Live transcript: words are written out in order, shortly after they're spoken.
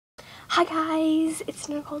Hi guys, it's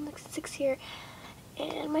Nicole6 here,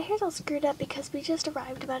 and my hair's all screwed up because we just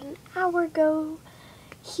arrived about an hour ago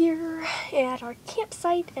here at our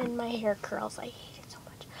campsite, and my hair curls. I hate it so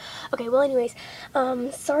much. Okay, well anyways,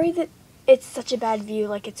 sorry that it's such a bad view,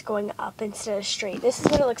 like it's going up instead of straight. This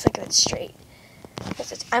is what it looks like if it's straight.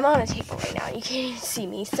 I'm on a table right now, you can't even see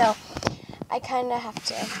me, so I kind of have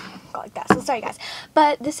to go like that. So sorry guys,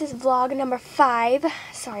 but this is vlog number 5.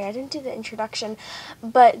 Sorry, I didn't do the introduction,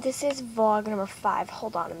 but this is vlog number 5.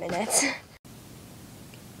 Hold on a minute.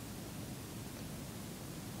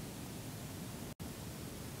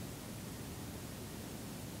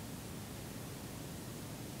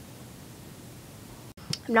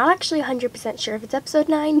 I'm not actually 100% sure if it's episode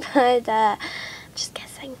 9, but I'm just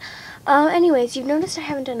guessing. Anyways, you've noticed I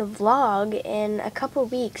haven't done a vlog in a couple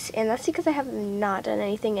weeks, and that's because I have not done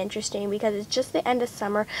anything interesting because it's just the end of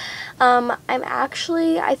summer.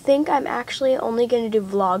 I think I'm actually only going to do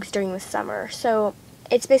vlogs during the summer, so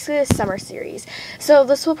it's basically a summer series. So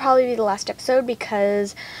this will probably be the last episode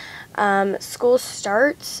because school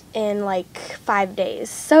starts in like 5 days.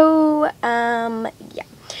 So, yeah.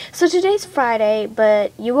 So today's Friday,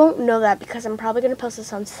 but you won't know that because I'm probably going to post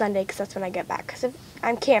this on Sunday because that's when I get back. Because if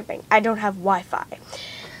I'm camping, I don't have Wi-Fi.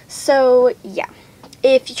 So, yeah.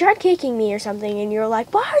 If you tried caking me or something and you're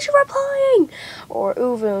like, why aren't you replying? Or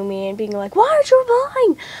uvuing me and being like, why aren't you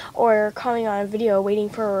replying? Or calling on a video waiting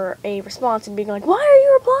for a response and being like, why are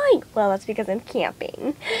you replying? Well, that's because I'm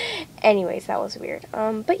camping. Anyways, that was weird.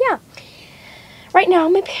 But yeah. Right now,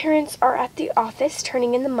 my parents are at the office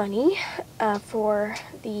turning in the money for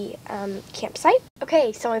the campsite.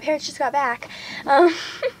 Okay, so my parents just got back.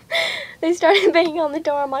 They started banging on the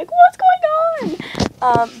door. I'm like, what's going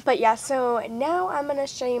on? But yeah, so now I'm going to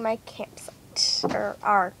show you my campsite, or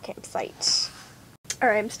our campsite.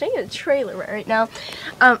 Alright, I'm staying in a trailer right now.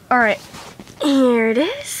 Alright, here it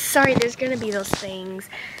is. Sorry, there's going to be those things,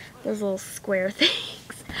 those little square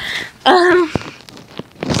things.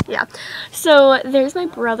 Yeah, so there's my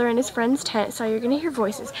brother and his friend's tent, so you're gonna hear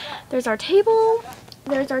voices. There's our table,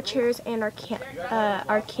 there's our chairs, and our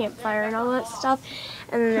campfire and all that stuff,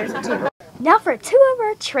 and then there's the table. Now for a tour of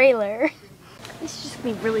our trailer. This is just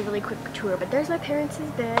gonna be a really, really quick tour, but there's my parents'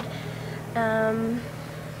 bed.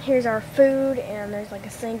 Here's our food, and there's like a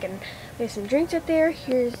sink, and there's some drinks right there.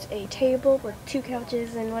 Here's a table with 2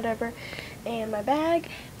 couches and whatever, and my bag.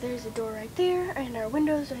 There's a door right there, and our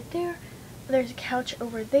windows right there. There's a couch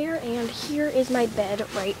over there, and here is my bed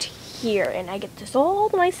right here, and I get this all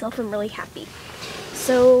to myself. I'm really happy.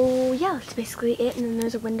 So yeah, that's basically it, and then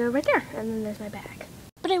there's a window right there, and then there's my bag.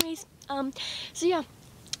 But anyways, so yeah,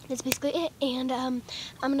 that's basically it, and I'm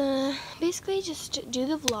gonna basically just do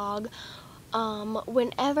the vlog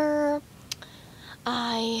whenever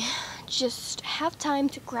I just have time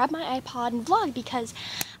to grab my iPod and vlog, because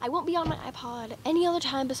I won't be on my iPod any other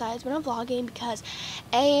time besides when I'm vlogging, because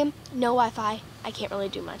A, no Wi-Fi, I can't really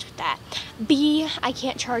do much with that. B, I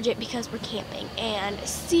can't charge it because we're camping, and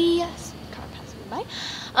C, car passing by,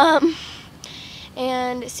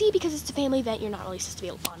 and C, because it's a family event, you're not really supposed to be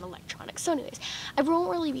on electronics. So anyways, I won't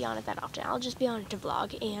really be on it that often. I'll just be on it to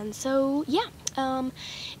vlog, and so yeah,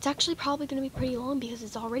 it's actually probably going to be pretty long because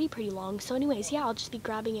it's already pretty long. So anyways, yeah, I'll just be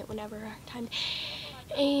grabbing it whenever time.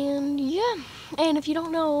 And yeah, and if you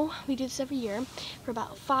don't know, we do this every year. For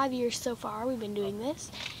about 5 years so far, we've been doing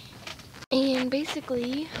this. And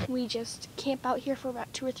basically, we just camp out here for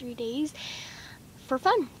about 2 or 3 days for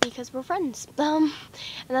fun, because we're friends. And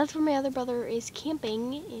that's where my other brother is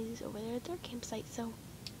camping, is over there at their campsite. So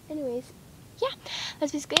anyways, yeah,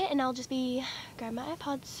 that's basically it, and I'll just be grabbing my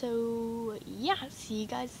iPod. So yeah, see you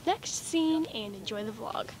guys next scene, and enjoy the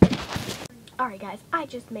vlog. Alright guys, I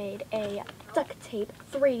just made a duct tape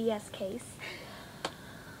 3DS case.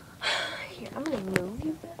 Here, I'm going to move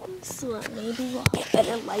you guys so that maybe we'll have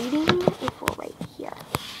better lighting if we're right here.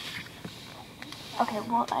 Okay,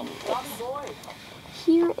 well, anyways,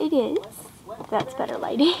 here it is. That's better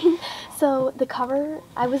lighting. So the cover,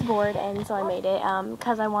 I was bored, and so I made it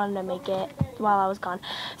because I wanted to make it while I was gone.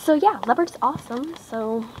 So yeah, Leopard's awesome.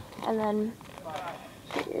 So, and then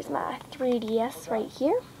here's my 3DS right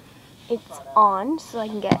here. It's on, so I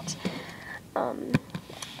can get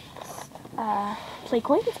play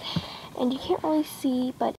coins, and you can't really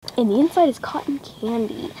see, but and the inside is cotton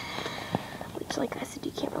candy, which, like I said,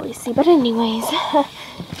 you can't really see, but anyways,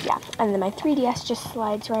 yeah, and then my 3DS just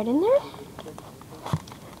slides right in there,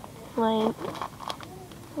 like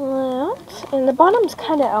that, and the bottom's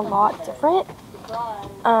kind of a lot different.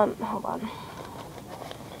 Hold on.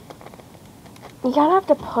 You gotta have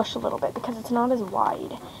to push a little bit because it's not as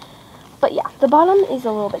wide. But yeah, the bottom is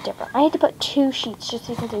a little bit different. I had to put 2 sheets just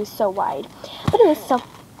because it was so wide. But anyways, so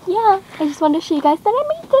yeah, I just wanted to show you guys that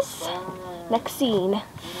I made this. Next scene.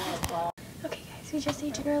 Okay guys, we just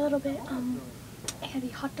ate dinner a little bit. I had a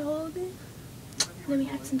hot dog, and then we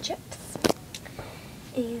had some chips.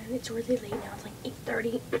 And it's really late now, it's like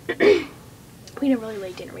 8:30. We had a really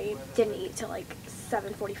late dinner. We didn't eat till like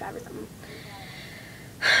 7:45 or something.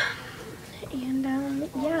 And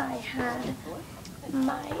yeah, I had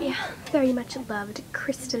my very much loved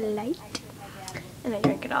Crystal Light, and I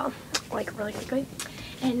drank it all like really quickly.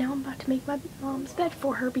 And now I'm about to make my mom's bed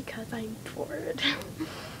for her because I'm bored.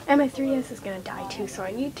 And my 3DS is gonna die too, so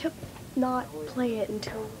I need to not play it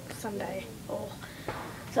until Sunday. Oh,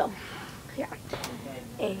 so yeah.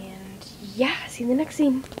 And yeah, see you in the next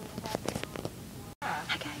scene.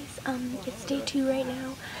 Hi guys, it's day 2 right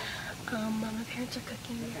now. My parents are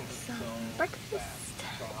cooking some breakfast,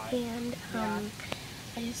 and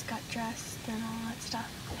I just got dressed and all that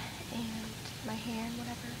stuff, and my hair and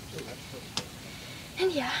whatever.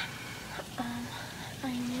 And yeah,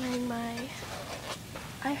 I'm wearing my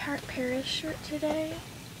I Heart Paris shirt today,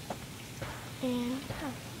 and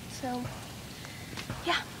so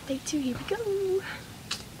yeah, day 2, here we go.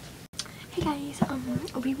 Hey guys,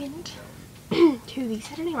 we went to the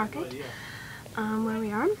Saturday market, where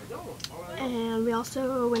we are, and we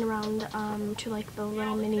also went around to like the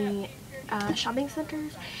little mini shopping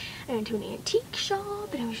centers. I went to an antique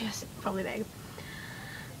shop, and it was just really big.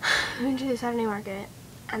 We went to the Saturday market,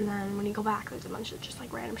 and then when you go back, there's a bunch of just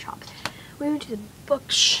like random shops. We went to the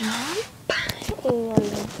bookshop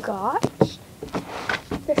and got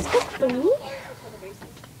this book for me.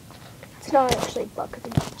 It's not actually a book,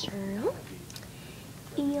 it's a journal.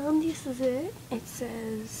 And this is it. It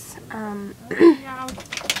says, it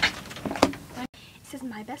says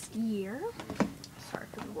My Best Year. Sorry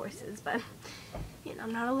for the voices, but you know,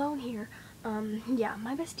 I'm not alone here. Yeah,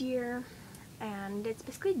 My Best Year, and it's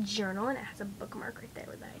basically a journal, and it has a bookmark right there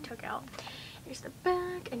that I took out. Here's the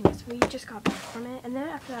back. Anyways, we just got back from it, and then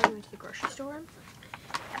after that we went to the grocery store.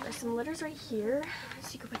 Yeah, there's some letters right here,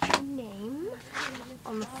 so you can put your name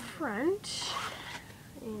on the front,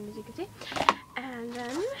 and as you can see. And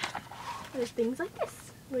then there's things like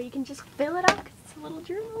this, where you can just fill it out because it's a little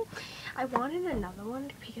journal. I wanted another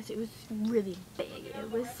one because it was really big.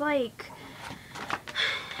 It was like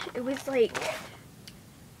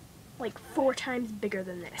 4 times bigger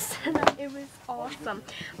than this. It was awesome.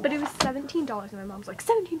 But it was $17, and my mom's like,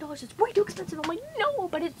 $17 is way too expensive. I'm like, no,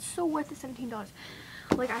 but it's so worth the $17.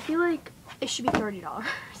 Like, I feel like it should be $30.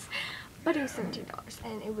 But it was $17,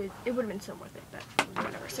 and it would have been so worth it, but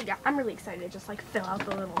whatever. So yeah, I'm really excited to just like fill out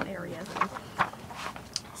the little areas and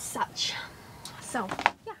such. So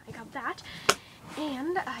yeah, I got that,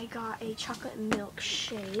 and I got a chocolate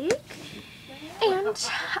milkshake, and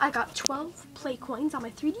I got 12 play coins on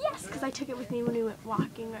my 3DS because I took it with me when we went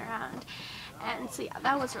walking around. And so yeah,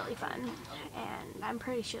 that was really fun, and I'm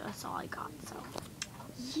pretty sure that's all I got. So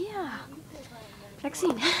yeah, next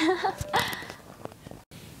scene.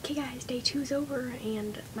 Okay guys, day 2 is over,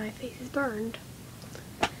 and my face is burned.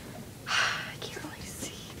 I can't really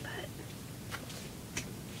see, but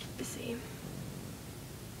let's see.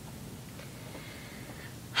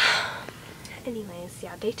 Anyways,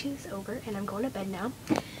 yeah, day 2 is over, and I'm going to bed now,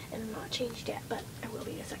 and I'm not changed yet, but I will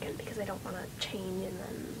be in a second because I don't want to change, and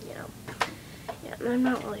then, you know, yeah, I'm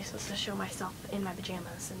not really supposed to show myself in my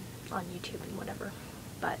pajamas and on YouTube and whatever,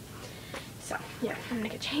 but so, yeah, I'm gonna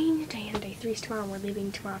get changed, and day 3 is tomorrow, and we're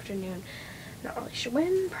leaving tomorrow afternoon. Not really sure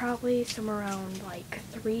when, probably somewhere around like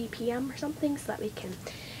 3 p.m. or something, so that we can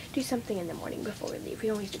do something in the morning before we leave. We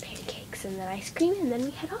always do pancakes and then ice cream, and then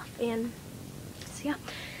we head off. And so yeah,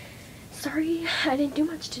 sorry I didn't do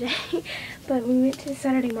much today, but we went to the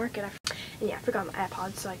Saturday market, and yeah, I forgot my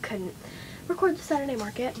iPod, so I couldn't record the Saturday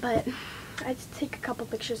market, but I had to take a couple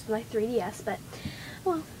pictures with my 3DS, but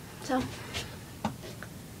well, so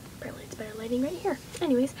apparently it's better lighting right here.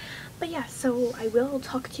 Anyways, but yeah, so I will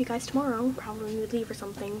talk to you guys tomorrow, probably when we leave or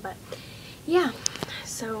something, but yeah,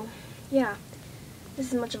 so yeah, this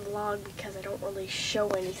isn't much of a vlog because I don't really show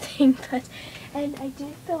anything, but, and I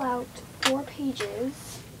did fill out 4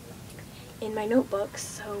 pages in my notebooks,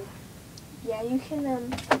 so yeah, you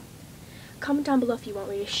can comment down below if you want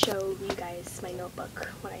me to show you guys my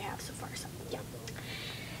notebook, what I have so far, so yeah.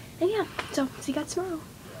 And yeah, so see you guys tomorrow.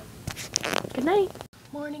 Good night.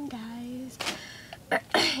 Morning guys.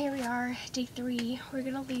 Here we are, day 3. We're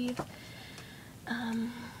gonna leave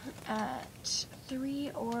at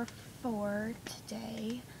 3 or 4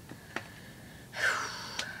 today.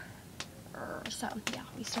 So yeah,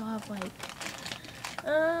 we still have like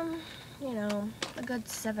you know, a good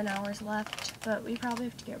 7 hours left, but we probably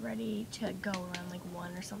have to get ready to go around like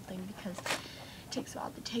 1 or something because takes a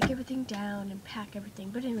while to take everything down and pack everything.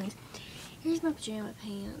 But anyways, here's my pajama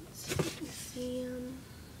pants. You can see them.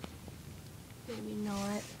 Maybe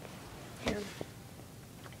not. Here.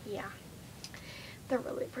 Yeah. They're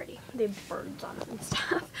really pretty. They have birds on them and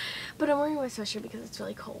stuff. But I'm wearing my sweatshirt because it's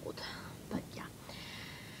really cold. But yeah.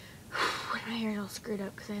 My hair is all screwed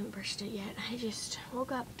up because I haven't brushed it yet. I just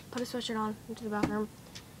woke up, put a sweatshirt on, went to the bathroom,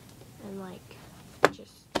 and like,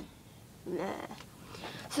 just, nah.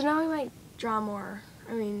 So now I might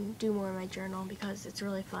do more in my journal because it's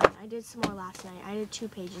really fun. I did some more last night. I did 2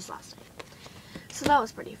 pages last night. So that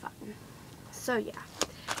was pretty fun. So yeah.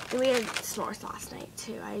 And we had s'mores last night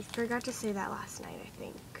too. I forgot to say that last night, I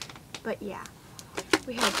think. But yeah.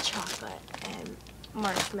 We had chocolate and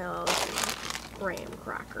marshmallows and graham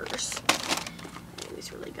crackers. It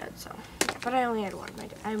was really good, so. Yeah, but I only had one.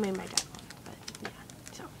 I made my dad one. But yeah.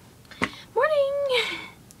 So.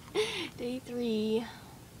 Morning! Day 3.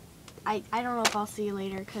 I don't know if I'll see you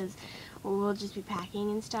later because we'll just be packing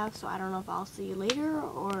and stuff, so I don't know if I'll see you later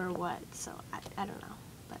or what, so I don't know,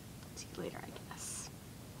 but see you later, I guess.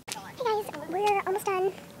 Hey guys, we're almost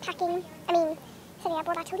done packing, setting up,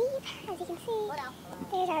 we're about to leave, as you can see.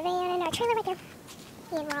 There's our van and our trailer right there,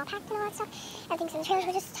 and we're all packed and all that stuff. Everything's in the trailer,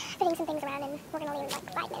 we're just fitting some things around and we're going to leave in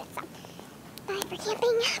like 5 minutes, so. Bye for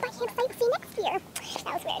camping, my campsite, we'll see you next year.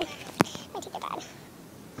 That was weird. My teeth are bad.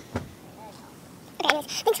 Okay,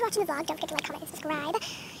 anyways, thanks for watching the vlog. Don't forget to like, comment, and subscribe.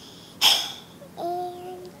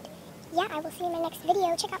 And yeah, I will see you in my next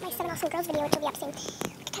video. Check out my 7 Awesome Girls video, which will be up soon. Look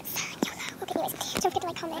at that sun, YOLO. Okay, anyways, don't forget to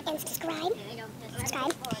like, comment, and subscribe.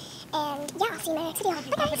 And yeah, I'll see you in my next video.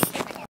 Bye, guys.